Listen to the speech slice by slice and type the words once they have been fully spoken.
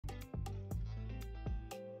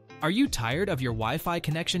Are you tired of your Wi-Fi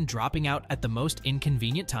connection dropping out at the most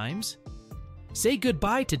inconvenient times? Say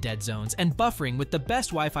goodbye to dead zones and buffering with the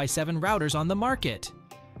best Wi-Fi 7 routers on the market.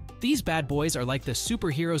 These bad boys are like the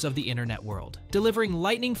superheroes of the internet world, delivering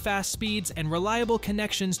lightning-fast speeds and reliable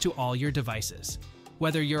connections to all your devices.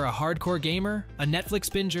 Whether you're a hardcore gamer, a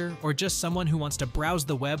Netflix binger, or just someone who wants to browse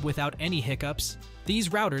the web without any hiccups, these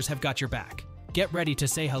routers have got your back. Get ready to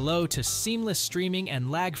say hello to seamless streaming and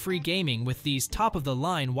lag-free gaming with these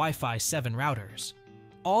top-of-the-line Wi-Fi 7 routers.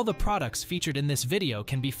 All the products featured in this video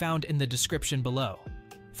can be found in the description below.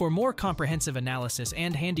 For more comprehensive analysis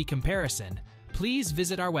and handy comparison, please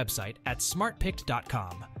visit our website at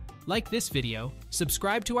smartpicked.com. Like this video,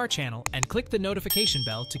 subscribe to our channel, and click the notification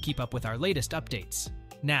bell to keep up with our latest updates.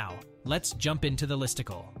 Now, let's jump into the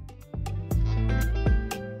listicle.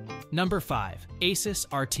 Number 5. Asus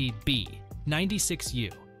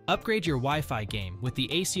RT-BE96U. Upgrade your Wi-Fi game with the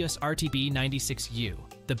Asus RT-BE96U,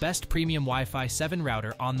 the best premium Wi-Fi 7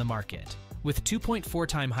 router on the market. With 2.4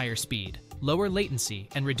 times higher speed, lower latency,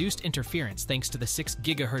 and reduced interference thanks to the 6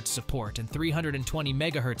 GHz support and 320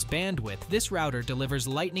 MHz bandwidth, this router delivers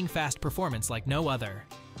lightning-fast performance like no other.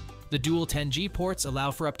 The dual 10G ports allow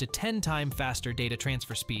for up to 10 times faster data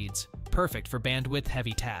transfer speeds, perfect for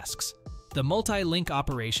bandwidth-heavy tasks. The multi-link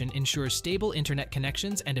operation ensures stable internet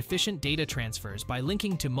connections and efficient data transfers by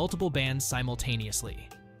linking to multiple bands simultaneously.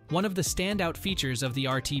 One of the standout features of the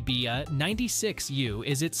RT-BE96U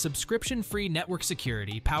is its subscription-free network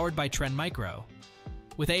security powered by Trend Micro.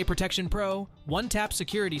 With A Protection Pro, one-tap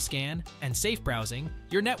security scan, and safe browsing,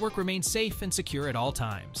 your network remains safe and secure at all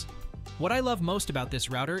times. What I love most about this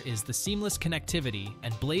router is the seamless connectivity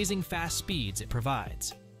and blazing fast speeds it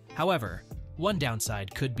provides. However, one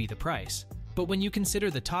downside could be the price, but when you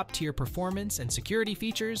consider the top-tier performance and security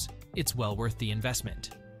features, it's well worth the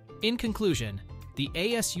investment. In conclusion, the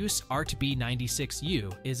Asus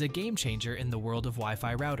RT-BE96U is a game-changer in the world of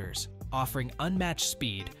Wi-Fi routers, offering unmatched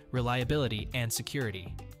speed, reliability, and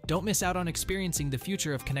security. Don't miss out on experiencing the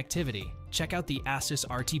future of connectivity. Check out the Asus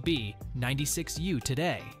RT-BE96U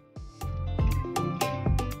today.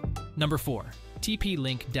 Number 4.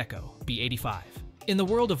 TP-Link Deco BE85. In the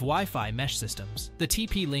world of Wi-Fi mesh systems, the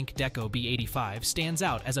TP-Link Deco BE85 stands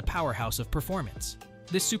out as a powerhouse of performance.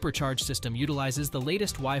 This supercharged system utilizes the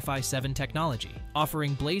latest Wi-Fi 7 technology,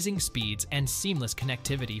 offering blazing speeds and seamless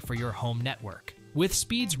connectivity for your home network. With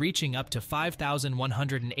speeds reaching up to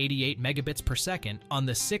 5,188 megabits per second on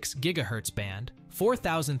the 6 GHz band,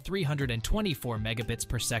 4,324 megabits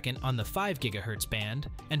per second on the 5 GHz band,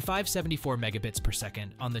 and 574 megabits per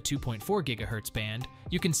second on the 2.4 GHz band,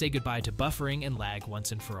 you can say goodbye to buffering and lag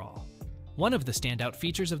once and for all. One of the standout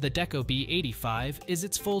features of the Deco BE85 is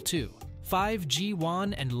its full 5G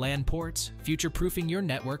WAN and LAN ports, future-proofing your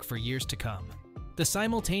network for years to come. The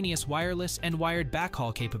simultaneous wireless and wired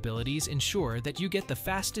backhaul capabilities ensure that you get the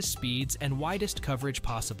fastest speeds and widest coverage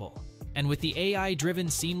possible. And with the AI-driven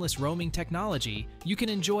seamless roaming technology, you can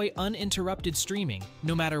enjoy uninterrupted streaming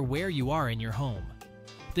no matter where you are in your home.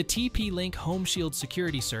 The TP-Link Home Shield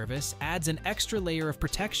security service adds an extra layer of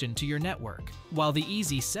protection to your network, while the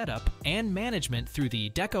easy setup and management through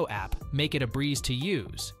the Deco app make it a breeze to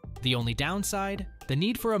use. The only downside? The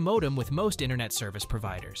need for a modem with most internet service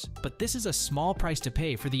providers, but this is a small price to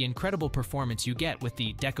pay for the incredible performance you get with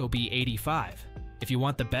the Deco BE85. If you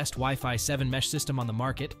want the best Wi-Fi 7 mesh system on the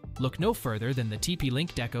market, look no further than the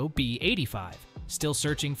TP-Link Deco BE85. Still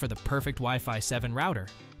searching for the perfect Wi-Fi 7 router?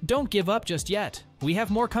 Don't give up just yet. We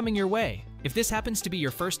have more coming your way. If this happens to be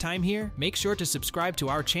your first time here, make sure to subscribe to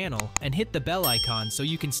our channel and hit the bell icon so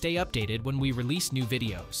you can stay updated when we release new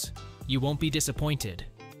videos. You won't be disappointed.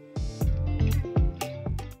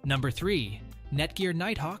 Number 3. Netgear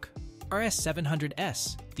Nighthawk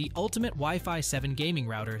RS700S, the ultimate Wi-Fi 7 gaming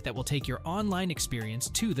router that will take your online experience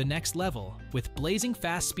to the next level. With blazing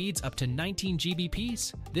fast speeds up to 19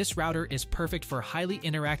 Gbps, this router is perfect for highly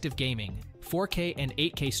interactive gaming, 4K and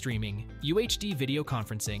 8K streaming, UHD video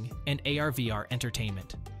conferencing, and AR/VR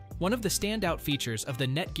entertainment. One of the standout features of the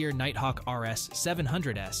Netgear Nighthawk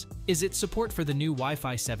RS700S is its support for the new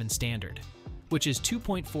Wi-Fi 7 standard, which is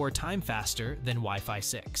 2.4 times faster than Wi-Fi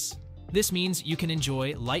 6. This means you can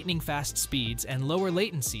enjoy lightning-fast speeds and lower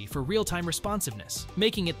latency for real-time responsiveness,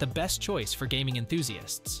 making it the best choice for gaming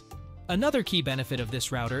enthusiasts. Another key benefit of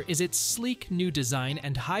this router is its sleek new design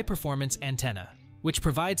and high-performance antenna, which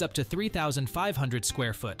provides up to 3,500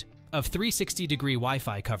 square foot of 360-degree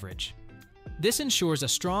Wi-Fi coverage. This ensures a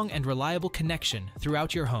strong and reliable connection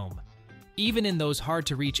throughout your home, even in those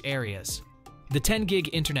hard-to-reach areas. The 10 gig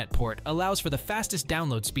internet port allows for the fastest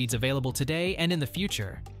download speeds available today and in the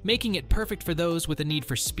future, making it perfect for those with a need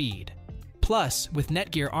for speed. Plus, Plus, with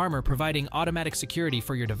Netgear Armor providing automatic security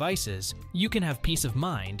for your devices, you can have peace of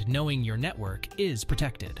mind knowing your network is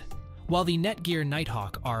protected. While the Netgear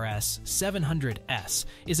Nighthawk RS700S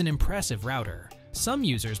is an impressive router, some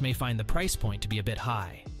users may find the price point to be a bit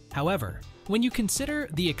high. However, when you consider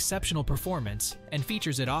the exceptional performance and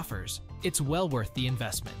features it offers, it's well worth the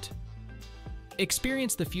investment.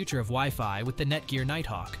 Experience the future of Wi-Fi with the Netgear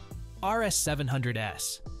Nighthawk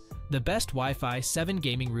RS700S, the best Wi-Fi 7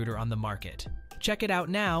 gaming router on the market. Check it out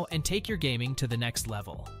now and take your gaming to the next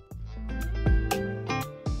level.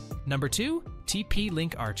 Number 2.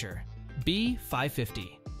 TP-Link Archer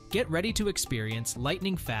BE550. Get ready to experience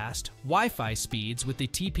lightning-fast Wi-Fi speeds with the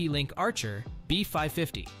TP-Link Archer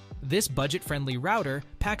BE550. This budget-friendly router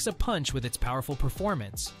packs a punch with its powerful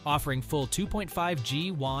performance, offering full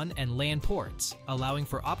 2.5G WAN and LAN ports, allowing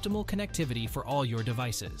for optimal connectivity for all your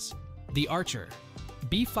devices. The Archer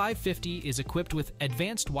BE550 is equipped with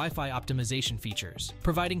advanced Wi-Fi optimization features,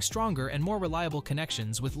 providing stronger and more reliable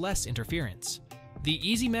connections with less interference. The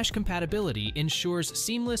Easy Mesh compatibility ensures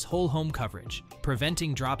seamless whole home coverage,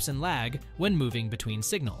 preventing drops and lag when moving between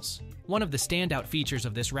signals. One of the standout features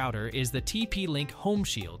of this router is the TP-Link Home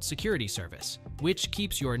Shield security service, which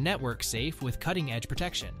keeps your network safe with cutting-edge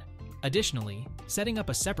protection. Additionally, setting up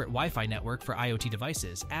a separate Wi-Fi network for IoT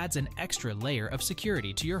devices adds an extra layer of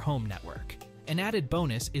security to your home network. An added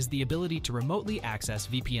bonus is the ability to remotely access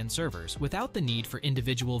VPN servers without the need for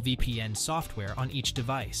individual VPN software on each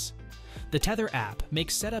device. The Tether app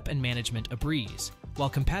makes setup and management a breeze, while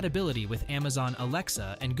compatibility with Amazon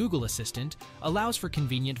Alexa and Google Assistant allows for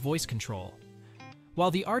convenient voice control.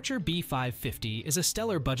 While the Archer BE550 is a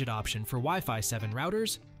stellar budget option for Wi-Fi 7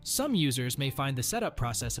 routers, some users may find the setup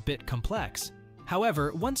process a bit complex.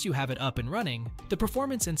 However, once you have it up and running, the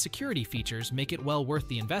performance and security features make it well worth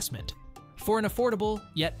the investment. For an affordable,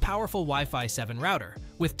 yet powerful Wi-Fi 7 router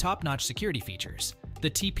with top-notch security features, the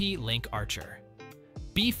TP-Link Archer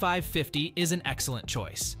BE550 is an excellent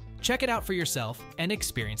choice. Check it out for yourself and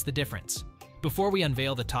experience the difference. Before we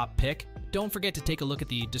unveil the top pick, don't forget to take a look at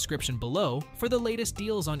the description below for the latest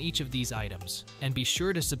deals on each of these items. And be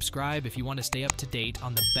sure to subscribe if you want to stay up to date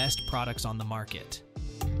on the best products on the market.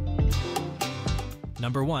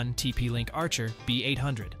 Number 1. TP-Link Archer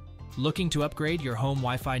BE800. Looking to upgrade your home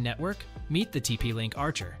Wi-Fi network? Meet the TP-Link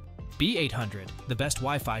Archer BE800, the best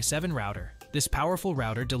Wi-Fi 7 router. This powerful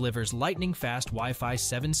router delivers lightning-fast Wi-Fi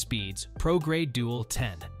 7 speeds, pro-grade dual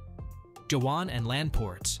 10, WAN and LAN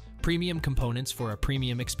ports, premium components for a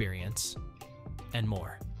premium experience, and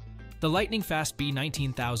more. The lightning-fast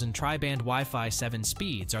B19000 tri-band Wi-Fi 7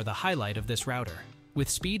 speeds are the highlight of this router, with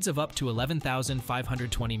speeds of up to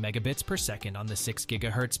 11,520 megabits per second on the 6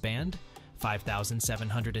 GHz band,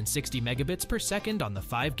 5,760 megabits per second on the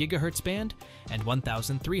 5 GHz band, and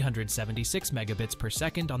 1,376 megabits per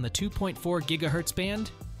second on the 2.4 GHz band.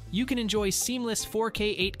 You can enjoy seamless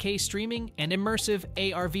 4K 8K streaming and immersive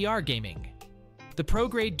AR/VR gaming. The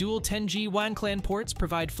pro-grade dual 10G WAN LAN ports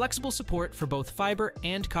provide flexible support for both fiber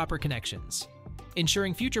and copper connections,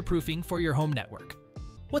 ensuring future-proofing for your home network.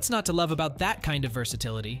 What's not to love about that kind of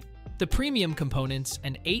versatility? The premium components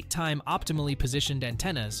and 8-time optimally positioned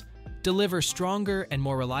antennas deliver stronger and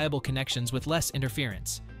more reliable connections with less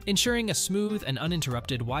interference, ensuring a smooth and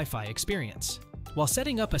uninterrupted Wi-Fi experience. While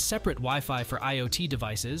setting up a separate Wi-Fi for IoT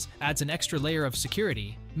devices adds an extra layer of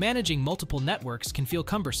security, managing multiple networks can feel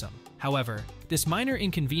cumbersome. However, this minor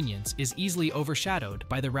inconvenience is easily overshadowed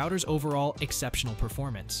by the router's overall exceptional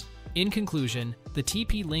performance. In conclusion, the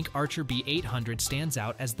TP-Link Archer BE800 stands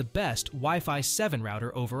out as the best Wi-Fi 7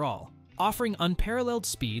 router overall, offering unparalleled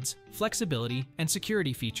speeds, flexibility, and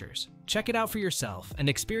security features. Check it out for yourself and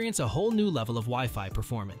experience a whole new level of Wi-Fi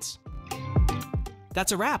performance.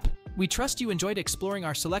 That's a wrap! We trust you enjoyed exploring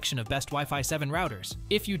our selection of best Wi-Fi 7 routers.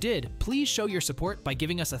 If you did, please show your support by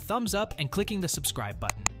giving us a thumbs up and clicking the subscribe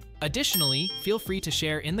button. Additionally, feel free to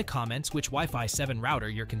share in the comments which Wi-Fi 7 router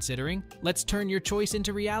you're considering. Let's turn your choice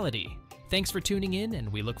into reality. Thanks for tuning in,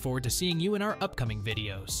 and we look forward to seeing you in our upcoming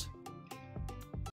videos.